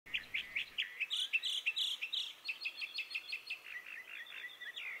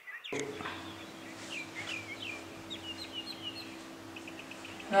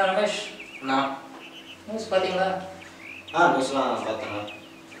Ramesh. News பார்த்தீங்களா? நியூஸ்லாம் பார்த்தேன்.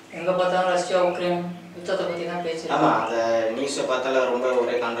 எங்கே பார்த்தாலும் ரஷ்யா உக்ரைன் யுத்தத்தை பற்றி தான் பேச்சு. ஆமாம், அந்த நியூஸை பார்த்தால ரொம்ப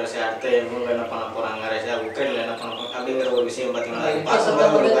ஒரே கான்ட்ரவர்சி. அடுத்து இவங்க என்ன பண்ண போகிறாங்க, ரஷ்யா உக்ரைனில் என்ன பண்ண போகிறாங்க அப்படிங்கிற ஒரு விஷயம்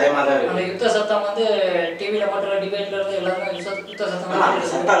பார்த்தீங்கன்னா ஒரு பயமாக தான் இருக்குது. அந்த யுத்த சத்தம் வந்து டிவியில் மட்டும் டிபேட்டில் இருந்து எல்லாருமே யுத்த சத்தம் அந்த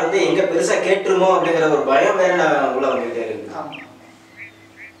சத்தம் வந்து எங்கே பெருசாக கேட்டுருமோ அப்படிங்கிற ஒரு பயம் வேறு உள்ள வந்துகிட்டே இருக்குது. ஆமாம்,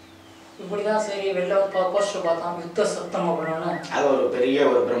 இப்படி தான் சரி வெளில போஸ்டர் பார்த்தோம் யுத்த சத்தம் அப்படின்னா அது ஒரு பெரிய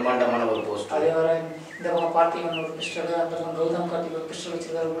ஒரு பிரம்மாண்டமான ஒரு போஸ்டர். அதே வர இந்த பக்கம் பார்த்திபன் ஒரு பிஸ்டல், அந்த பக்கம் கௌதம் கார்த்திக் ஒரு பிஸ்டல்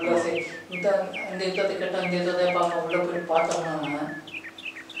வச்சிருக்காரு. உள்ள சரி இந்த யுத்தத்தை கேட்டால் இந்த யுத்தத்தை பார்க்கணும் உள்ளே போய் பார்த்தோம்னா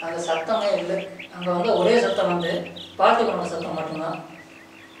அந்த சத்தமே இல்லை. அங்கே வந்து ஒரே சத்தம் வந்து பார்த்திபனோட சத்தம் மட்டும்தான்.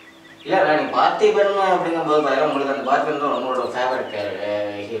 இல்லை நீங்கள் பார்த்திபன் அப்படிங்கும்போது பார்த்தீங்கன்னா உங்களுக்கு அந்த பார்த்திபன் தான் அவங்களோட ஃபேவரட்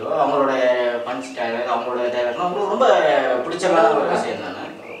ஹீரோ. அவங்களோட பஞ்ச் டைலாக், அவங்களோட டைலாக்லாம் அவங்களுக்கு ரொம்ப பிடிச்சமான ஒரு விஷயம் தானே.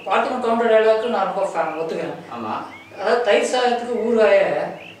 பார்த்திபன் கவுண்டர் டைலாக்கு நான் ரொம்ப ஃபேன் ஒத்துக்கிறேன். ஆமாம், அதாவது தயிர் சாதத்துக்கு ஊறுகாயை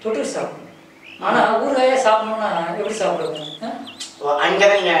தொட்டு சாப்பிடணும். ஆனால் ஊறுகாயை சாப்பிடணும்னா எப்படி சாப்பிடுறது? அங்கே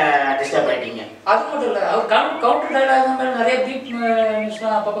தான் நீங்கள் டிஸ்டர்ப் ஆகிட்டீங்க. அது மட்டும் இல்லை, அவர் கவுண்டர் டைலாக் மேலே நிறைய பீப்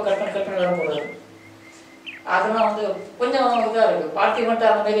நியூஸ்லாம் அப்பப்போ கட் பண்ணி வர போடுறாரு. அதெல்லாம் வந்து கொஞ்சம் இதாக இருக்குது.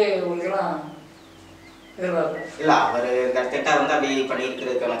 பார்த்திபன்ட்டு அந்த மாதிரி ஒரு இதெல்லாம் எதிர்பார்க்குறேன். இல்லை அவர் இந்த திட்டம் வந்து அப்படி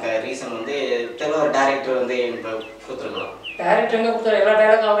பண்ணியிருக்கிறதுக்கான ரீசன் வந்து தெளிவாக ஒரு டேரக்டர் வந்து இப்போ கொடுத்துருக்கலாம். டேரக்டர் எங்கே கொடுத்தாரு? எல்லா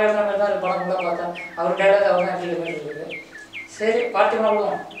டைலாக்கும் அவர் எழுதுன மாதிரி தான் படம் ஃபுல்லாக பார்த்தா அவர் டைலாக் அவர் தான் எழுதிய மாதிரி இருக்குது. சரி, பார்த்திபன்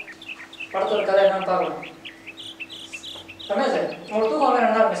விடுவோம். படத்தோட கதை என்னன்னு பார்க்கலாம். ரமேஷ், உங்களுக்கு தூக்கம் வரல,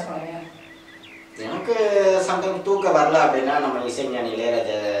 என்ன மிஸ் பண்ணுவீங்க? எனக்கு சம்டைம் தூக்கம் வரல அப்படின்னா நம்ம இசைஞானி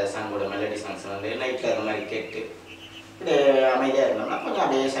இளையராஜா சாங்கோட மெலடி சாங்ஸ் வந்து நைட்டில் அந்த மாதிரி கேட்டு இப்படி அமைதியாக இருந்தோம்னா கொஞ்சம்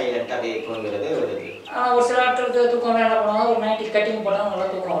அப்படியே சைலண்ட்டாக அப்படியே தூங்குறது வருது. ஆனால் ஒரு சில ஆட்களுக்கு தூக்கம் என்ன பண்ணுவாங்க, ஒரு நைட்டி கட்டிங் போட்டால் நல்லா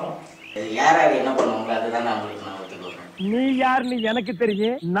தூக்கம் வரும். யார் யார் என்ன பண்ணுவாங்களோ அதுதான் நான் உங்களுக்கு நான் ஒத்துக்குவேன். நீ யாருன்னு எனக்கு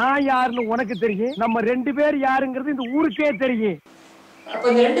தெரியும், நான் யாருன்னு உனக்கு தெரியும், நம்ம ரெண்டு பேர் யாருங்கிறது இந்த ஊருக்கே தெரியும். அப்போ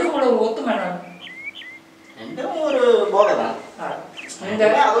இந்த ரெண்டுக்கும் உள்ள ஒரு ஒத்துமை என்ன? ரெண்டும் ஒரு போதை தான். இந்த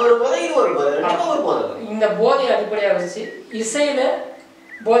அது ஒரு போதை, இது ஒரு போதை, ரெண்டும் ஒரு போதை தான். இந்த போதையை அடிப்படையாக வச்சு இசையில்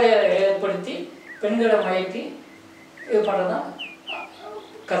போதையை ஏற்படுத்தி பெண்களை மயக்கி இது பண்ணுறது தான்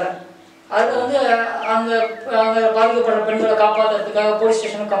கதை. அதில் வந்து அந்த அந்த பாதிக்கப்படுற பெண்களை காப்பாற்றுறதுக்காக போலீஸ்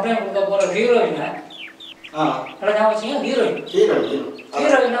ஸ்டேஷனுக்கு கம்ப்ளைண்ட் கொடுக்க போகிற ஹீரோயினை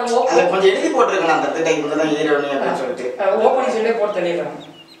ஓப்பனிங் சைட்லேயே போட்டு தள்ளிடுறாங்க.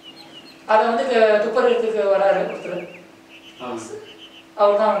 அதை வந்து துப்புறதுக்கு வராரு ஒருத்தர்,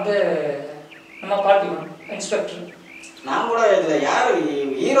 அவர் தான் வந்து நம்ம பார்த்திபன் இன்ஸ்பெக்டர். நான் கூட இதுல யாரு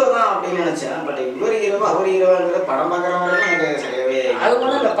ஹீரோ தான் அப்படின்னு நினைச்சேன். பட் இவர் ஹீரோவா அவர் ஹீரோவாங்கிற படம் பார்க்குறவங்க எனக்கு சரியாவே அது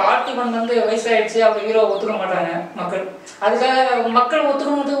ஒன்றும் இல்லை. பார்த்திபன் வந்து வயசாயிடுச்சு, அவர் ஹீரோ ஒத்துக்க மாட்டாங்க மக்கள். அதுக்காக மக்கள்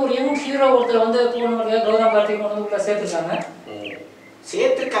ஒத்துக்கணும்னு ஒரு யங் ஹீரோ ஒருத்தர் வந்து போகணும் கௌதம் கார்த்திக் வந்து உள்ள சேர்த்துருக்காங்க.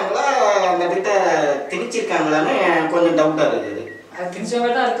 சேர்த்துருக்காங்களா அந்த கிட்ட திணிச்சிருக்காங்களான்னு கொஞ்சம் டவுட்டாக இருக்குது. அது திணிச்ச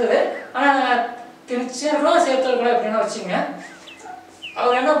மாதிரி தான் இருக்குது. ஆனால் திணிச்சவர்களும் சேர்த்துருக்கலாம் எப்படின்னா வச்சுங்க.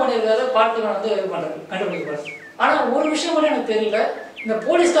 அவர் என்ன பண்ணியிருக்காரு, பார்த்திபன் வந்து இது பண்ணுறாரு, கண்டுபிடிக்கிறார். ஆனால் ஒரு விஷயம் கூட எனக்கு தெரியல, இந்த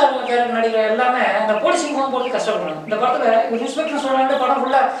போலீஸ்கார கேரக்டர் நடிகர் எல்லாமே அந்த போலீஸ் யூனிஃபார்ம் போட்டு கஷ்டப்படுறாங்க. இந்த படத்தில் ஒரு இன்ஸ்பெக்டர் சொல்கிறாங்க படம்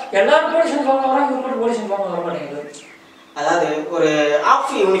ஃபுல்லாக எல்லாரும் போலீஸ் யூனிஃபார்ம் வராங்க, இவர் மட்டும் போலீஸ் யூனிஃபார்ம் வர மாட்டேங்குது. அதாவது ஒரு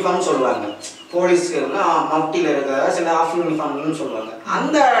ஆஃப் யூனிஃபார்ம் சொல்லுவாங்க, போலீஸ்க்குன்னா மஃப்டியில் இருக்கிற சில ஆஃப் யூனிஃபார்ம்னு சொல்லுவாங்க.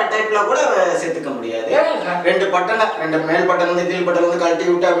 அந்த டைப்பில் கூட சேர்த்துக்க முடியாது. ரெண்டு பட்டனை, ரெண்டு மேல் பட்டன் வந்து கீழ் பட்டன் வந்து கழட்டி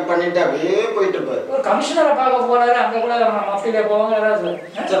விட்டு அப்படி பண்ணிட்டு அப்படியே போயிட்டு இருப்பாரு. ஒரு கமிஷனரை பார்க்க போகிறாரு, அங்கே கூட மஃப்டியில் போவாங்க. ஏதாவது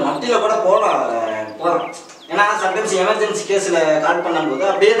சார் மஃப்டியில் கூட போகலாம். ஏன்னா சம்டைம்ஸ் எமர்ஜென்சி கேஸில் கால் பண்ணும்போது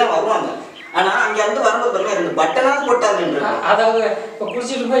அப்படியே தான் வருவாங்க. ஆனால் அங்கே வந்து வரும்போது பாருங்க ரெண்டு பட்டனாக போட்டாங்க. அதாவது இப்போ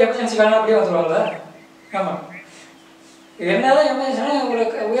குடிச்சிட்டு இருக்கும்போது எமர்ஜென்சி வேணும் அப்படியே வந்துடுவாங்க. ஆமாம், என்னதான் எமர்ஜென்சினா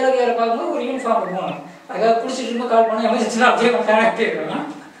உங்களுக்கு உயரதிகாரி பார்க்கும்போது ஒரு யூனிஃபார்ம் இருக்கும். அதாவது குடிச்சிட்டு இருக்கும்போது கால் பண்ணால் எமர்ஜென்சினா அப்படியே அப்படி இருக்கணும்.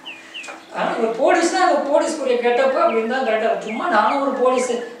 ஆனால் ஒரு போலீஸ்னால் அந்த போலீஸ்க்குரிய கெட்டப்போ அப்படின்னு தான் கரெக்டாக. சும்மா நானும் ஒரு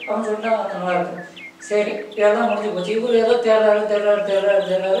போலீஸு அப்படின்னு சொல்லிட்டு நல்லா இருக்கும். சரி, இதெல்லாம் முடிஞ்சு போச்சு. இவர் ஏதோ தேடுறாரு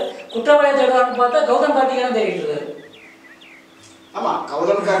குற்றவாளியை தேடுறாருன்னு பார்த்தா கௌதம் கார்த்திகை தான் தேடிட்டு இருக்காரு. ஆமாம்,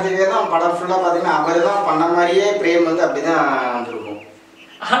 கௌதம் கார்த்திகை தான் படம் ஃபுல்லாக பார்த்தீங்கன்னா அவர் தான் பண்ண மாதிரியே பிரேம் வந்து அப்படி தான் வந்துருக்கும்.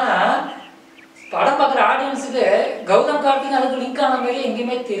 ஆனால் படம் பார்க்குற ஆடியன்ஸுக்கு கௌதம் கார்த்திகை அதுக்கு லிங்க் ஆன மாதிரியே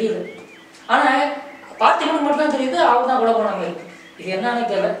எங்கேயுமே தெரியுது. ஆனால் பார்த்திபனுக்கு மட்டும் தான் தெரியுது அவர் தான் கூட போன மாதிரி. இது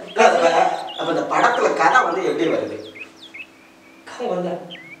என்னன்னு தெரியல. அப்போ இந்த படத்தில் கதை வந்து எப்படி வருது? கதை வருது,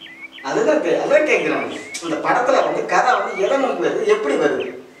 அதுதான் கேட்குறாங்க. இந்த படத்தில் வந்து கதை வந்து எதை நோக்கி வருது, எப்படி வருது?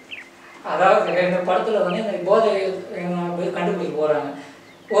 அதாவது இந்த படத்தில் வந்து இந்த போதை கண்டுபிடிக்க போகிறாங்க.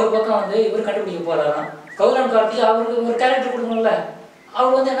 ஒரு பக்கம் வந்து இவர் கண்டுபிடிக்க போகிறாராம். கௌதம் கார்த்திக் அவருக்கு ஒரு கேரக்டர் கொடுக்கணும்ல.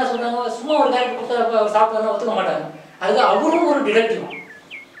 அவர் வந்து என்ன சொல்கிறாங்க, சும்மா ஒரு கேரக்டர் கொடுத்தா சாப்பிட்றதா ஒத்துக்க மாட்டாங்க. அதுக்கு அவரும் ஒரு டிடெக்டிவ்.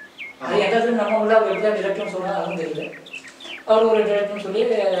 அது எந்த இடத்துல நம்ம உள்ள அவர் எப்படி டிடெக்டிவ்னு சொல்கிறாங்க அதுவும் தெரியல. அவர் ஒரு டிடெக்டிவ்னு சொல்லி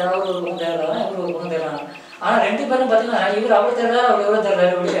அவர் ஒரு பக்கம் தேடுறாங்க, இவர் ஒரு பக்கம் தேடுறாங்க. ஆனால் 2 பேரும் பார்த்தீங்கன்னா இவர் அவ்வளோ தர்றாரு அவர் எவ்வளோ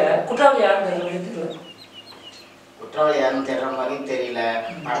தர்றாரு அப்படியே குற்றவாளி யாரும் தெரியல. குற்றவாளி யாருன்னு தெரியற மாதிரியும் தெரியல.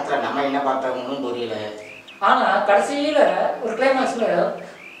 படத்தில் நம்ம என்ன பார்த்தோம்னு புரியல. ஆனால் கடைசியில் ஒரு கிளைமாக்ஸில்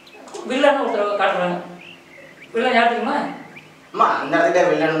வில்லன்னு ஒருத்தர் காட்டுறாங்க. வில்லன் யார் தெரியுமா? அம்மா அந்த இடத்துல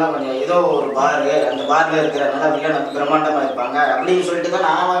வில்லன் தான் கொஞ்சம் ஏதோ ஒரு பாரு, அந்த பாரில் இருக்கிறதுனால வில்லன் வந்து பிரம்மாண்டமாக இருப்பாங்க அப்படின்னு சொல்லிட்டு தான்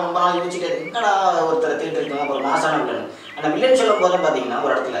நான் ரொம்ப நாள் யோசிச்சுட்டு என்னடா ஒருத்தரை தீட்டு இருக்கணும் ஒரு மாசான வில்லன். ஆனால் வில்லன் சொல்லும் போது பார்த்தீங்கன்னா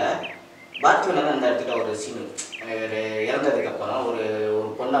ஒரு இடத்துல பாரதி வில்லன் அந்த இடத்துல ஒரு சீனு இறந்ததுக்கப்புறம் ஒரு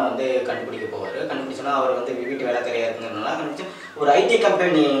பொண்ணை வந்து கண்டுபிடிக்க போவார். கண்டுபிடிச்சோன்னா அவர் வந்து வீட்டு வேலைக்காரியாக இருக்குங்கிறதுனால கண்டுபிடிச்சி ஒரு ஐடி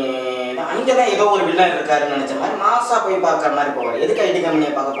கம்பெனி அங்கே தான் ஏதோ ஒரு வில்லன் இருக்காருன்னு நினச்ச மாதிரி மாசா போய் பார்க்குற மாதிரி போவார். எதுக்கு ஐடி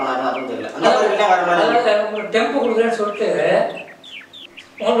கம்பெனியை பார்க்க போனாருன்னு அப்படின்னு தெரியல. அந்த மாதிரி வில்லன் வர மாதிரி உங்களுக்கு டெம்போ கொடுக்குறேன்னு சொல்லிட்டு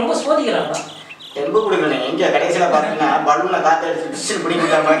உங்களுக்கு ரொம்ப சோதிக்கிறாங்க. டெம்போ கொடுக்கணும் எங்கே கடைசியில் பார்த்தீங்கன்னா பலூனை காற்று எடுத்து பிடிச்சிட்டு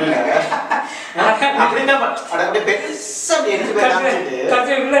பிடிக்கிற மாதிரி இல்லை அப்படின்னா அப்படியே பெருசாக அப்படி எடுத்து போய்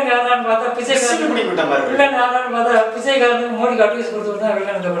காமிச்சிட்டு வில்லன் யாரான்னு பார்த்தா பிச்சைக்காரன் பிடிக்கிட்ட மாதிரி வில்லன் யாரான்னு பார்த்தா பிச்சைக்காரனுக்கு மோடிக்கு அட்வைஸ் கொடுத்துட்டு தான்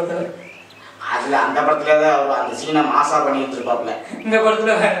வில்லன் இந்த படத்தில். அதில் அந்த படத்துல தான் அவர் அந்த சீனை மாசா பண்ணிட்டு இருப்பாப்ல. இந்த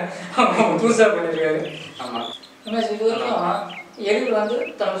படத்தில் புதுசாக பண்ணியிருக்காரு. ஆமாம் ரமேஷ் இது வரைக்கும் எழில் வந்து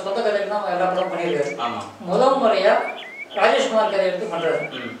தன்னோட சொந்த கதைக்கு தான் எல்லா படமும் பண்ணியிருக்காரு. ஆமாம் முதல் முறையாக ராஜேஷ்குமார் கதை எடுத்து பண்ணுறாரு.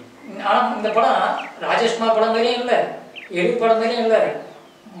 ஆனால் இந்த படம் ராஜேஷ்குமார் படம் மாதிரியும் இல்லை, எழில் படம் மாதிரியும் இல்லை,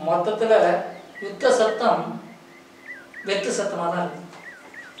 மொத்தத்தில் யுத்த சத்தம் வெத்து சத்தமாக தான் இருக்கு.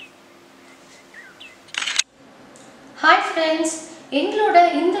 ஹாய் ஃப்ரெண்ட்ஸ், எங்களோட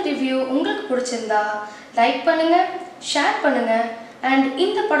இந்த ரிவ்யூ உங்களுக்கு பிடிச்சிருந்தா லைக் பண்ணுங்கள், ஷேர் பண்ணுங்கள் அண்ட்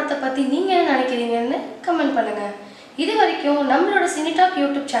இந்த படத்தை பற்றி நீங்கள் என்ன நினைக்கிறீங்கன்னு கமெண்ட் பண்ணுங்கள். இது வரைக்கும் நம்மளோட சினிடாக்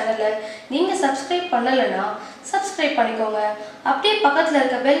யூடியூப் சேனலை நீங்கள் சப்ஸ்கிரைப் பண்ணலைன்னா சப்ஸ்கிரைப் பண்ணிக்கோங்க. அப்படியே பக்கத்தில்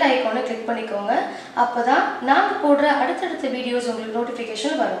இருக்க பெல் ஐக்கானை கிளிக் பண்ணிக்கோங்க. அப்போ தான் நாங்கள் போடுற அடுத்தடுத்த வீடியோஸ் உங்களுக்கு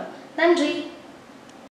நோட்டிஃபிகேஷன் வரும். நன்றி.